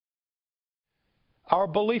Our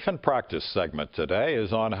Belief and Practice segment today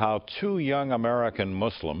is on how two young American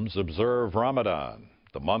Muslims observe Ramadan,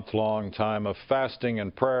 the month-long time of fasting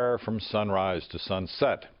and prayer from sunrise to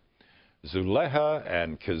sunset. Zuleha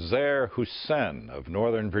and Khazer Hussein of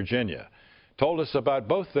Northern Virginia told us about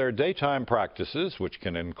both their daytime practices, which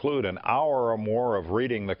can include an hour or more of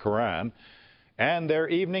reading the Quran, and their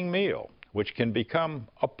evening meal, which can become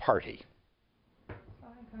a party.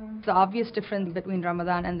 The obvious difference between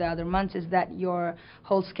Ramadan and the other months is that your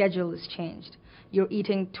whole schedule is changed. You're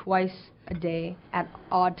eating twice a day at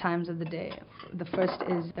odd times of the day. The first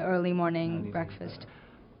is the early morning breakfast.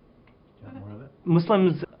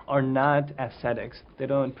 Muslims are not ascetics. They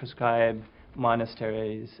don't prescribe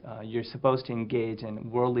monasteries. You're supposed to engage in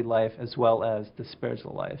worldly life as well as the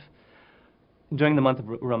spiritual life. During the month of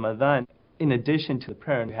Ramadan, in addition to the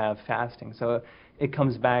prayer, you have fasting. So it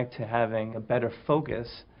comes back to having a better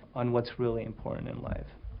focus on what's really important in life.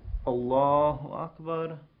 Allahu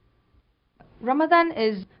Akbar. Ramadan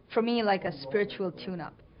is, for me, like a spiritual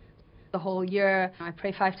tune-up. The whole year, I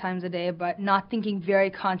pray 5 times a day, but not thinking very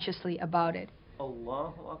consciously about it.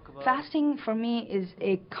 Allahu Akbar. Fasting, for me, is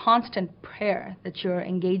a constant prayer that you're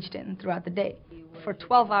engaged in throughout the day. For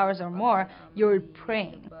 12 hours or more, you're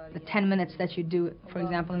praying. The 10 minutes that you do, for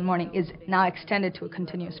example, in the morning, is now extended to a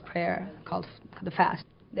continuous prayer called the fast.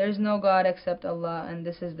 There's no God except Allah, and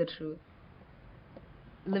this is the truth.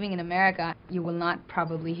 Living in America, you will not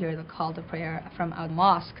probably hear the call to prayer from a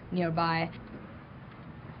mosque nearby.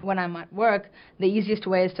 When I'm at work, the easiest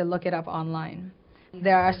way is to look it up online.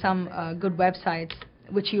 There are some good websites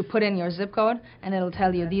which you put in your zip code, and it'll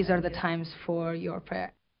tell you these are the times for your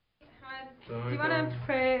prayer. Do you want to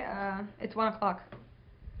pray? It's 1 o'clock.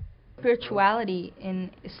 Spirituality in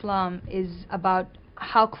Islam is about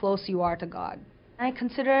how close you are to God. I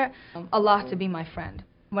consider Allah to be my friend.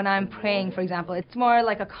 When I'm praying, for example, it's more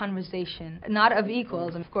like a conversation, not of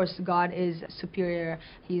equals. Of course, God is superior.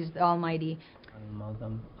 He's the Almighty.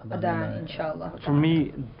 Inshallah. For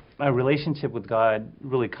me, my relationship with God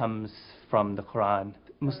really comes from the Quran.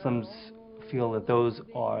 Muslims feel that those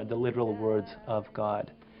are the literal words of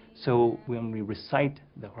God. So when we recite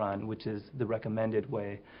the Quran, which is the recommended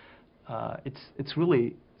way, it's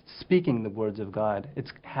really speaking the words of God.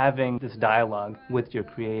 It's having this dialogue with your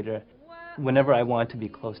Creator. Whenever I want to be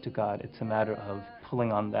close to God, it's a matter of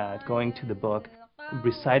pulling on that, going to the book,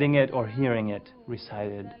 reciting it or hearing it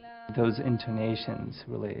recited. Those intonations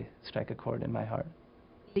really strike a chord in my heart.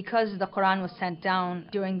 Because the Quran was sent down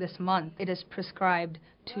during this month, it is prescribed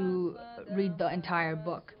to read the entire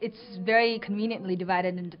book. It's very conveniently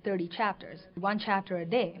divided into 30 chapters, 1 chapter a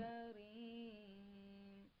day.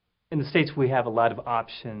 In the States, we have a lot of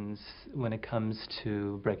options when it comes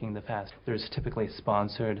to breaking the fast. There's typically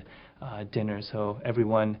sponsored dinner, so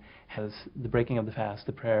everyone has the breaking of the fast,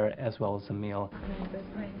 the prayer, as well as the meal.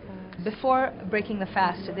 Before breaking the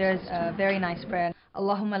fast, there's a very nice prayer.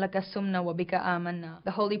 Allahumma laka sumna wa bika amanna.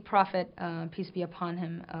 The Holy Prophet, peace be upon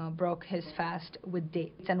him, broke his fast with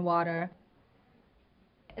dates and water.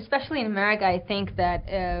 Especially in America, I think that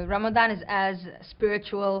Ramadan is as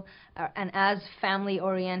spiritual and as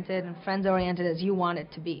family-oriented and friends-oriented as you want it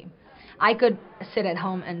to be. I could sit at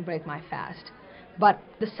home and break my fast, but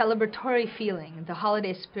the celebratory feeling, the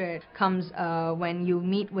holiday spirit, comes when you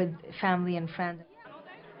meet with family and friends.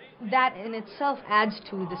 That in itself adds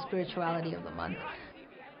to the spirituality of the month.